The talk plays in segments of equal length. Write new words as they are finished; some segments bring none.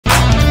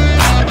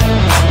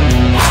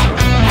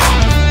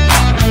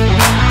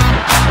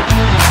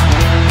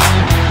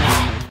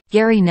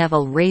Gary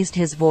Neville raised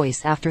his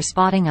voice after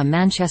spotting a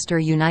Manchester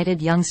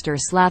United youngster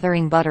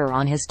slathering butter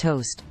on his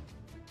toast.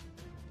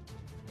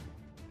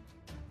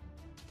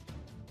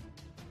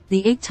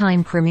 The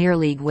 8-time Premier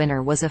League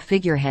winner was a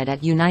figurehead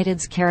at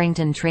United's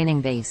Carrington training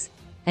base,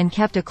 and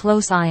kept a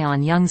close eye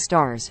on young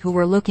stars who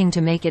were looking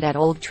to make it at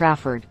Old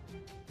Trafford.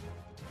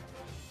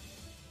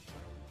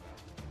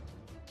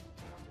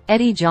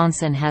 Eddie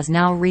Johnson has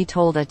now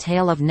retold a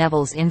tale of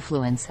Neville's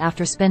influence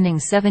after spending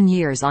 7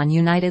 years on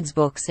United's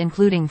books,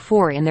 including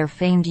 4 in their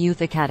famed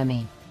youth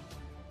academy.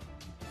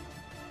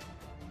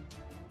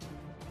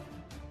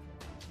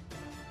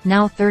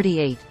 Now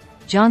 38,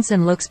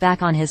 Johnson looks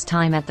back on his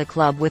time at the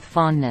club with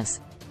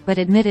fondness, but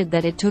admitted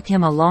that it took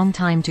him a long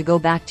time to go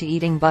back to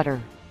eating butter.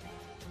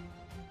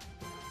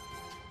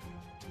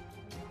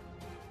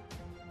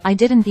 "I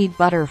didn't eat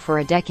butter for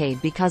a decade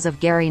because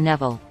of Gary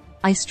Neville.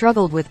 I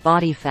struggled with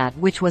body fat,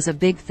 which was a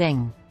big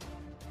thing,"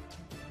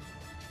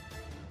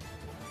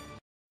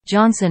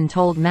 Johnson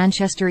told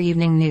Manchester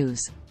Evening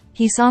News.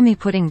 "He saw me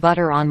putting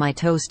butter on my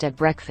toast at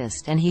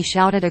breakfast and he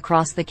shouted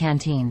across the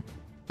canteen,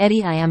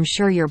 'Eddie, I am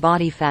sure your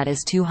body fat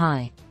is too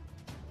high.'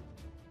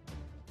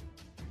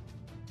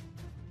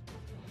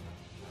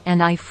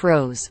 And I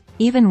froze.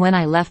 Even when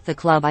I left the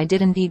club I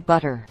didn't eat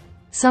butter.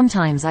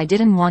 Sometimes I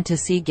didn't want to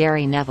see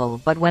Gary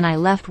Neville, but when I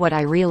left what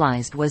I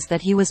realized was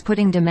that he was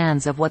putting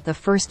demands of what the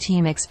first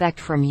team expect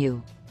from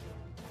you."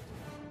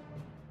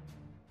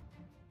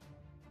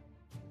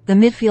 The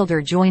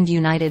midfielder joined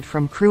United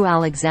from Crewe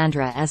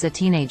Alexandra as a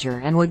teenager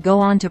and would go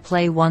on to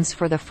play once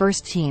for the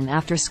first team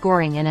after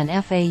scoring in an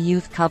FA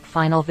Youth Cup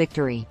final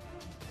victory.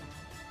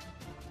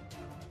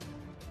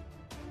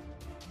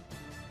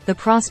 The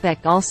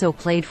prospect also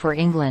played for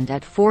England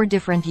at 4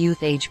 different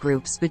youth age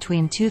groups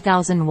between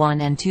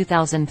 2001 and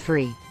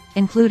 2003,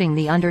 including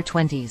the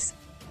under-20s.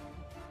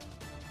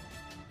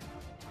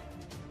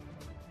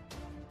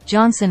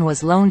 Johnson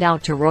was loaned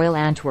out to Royal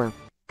Antwerp,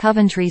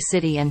 Coventry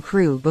City and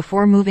Crewe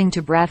before moving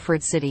to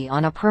Bradford City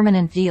on a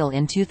permanent deal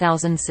in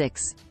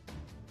 2006.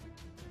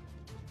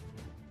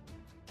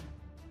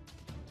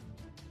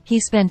 He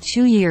spent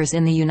 2 years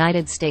in the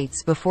United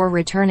States before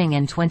returning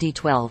in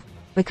 2012.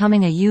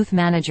 Becoming a youth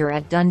manager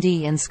at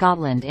Dundee in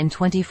Scotland in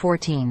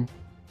 2014.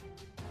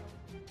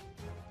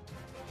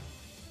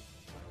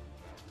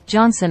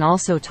 Johnson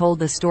also told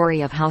the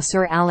story of how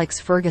Sir Alex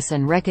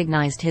Ferguson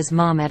recognized his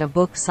mum at a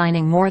book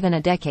signing more than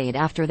a decade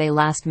after they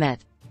last met.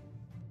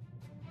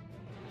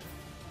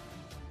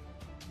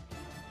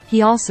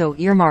 He also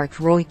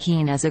earmarked Roy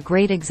Keane as a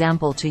great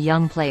example to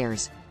young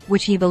players,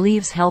 which he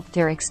believes helped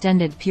their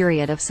extended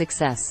period of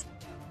success.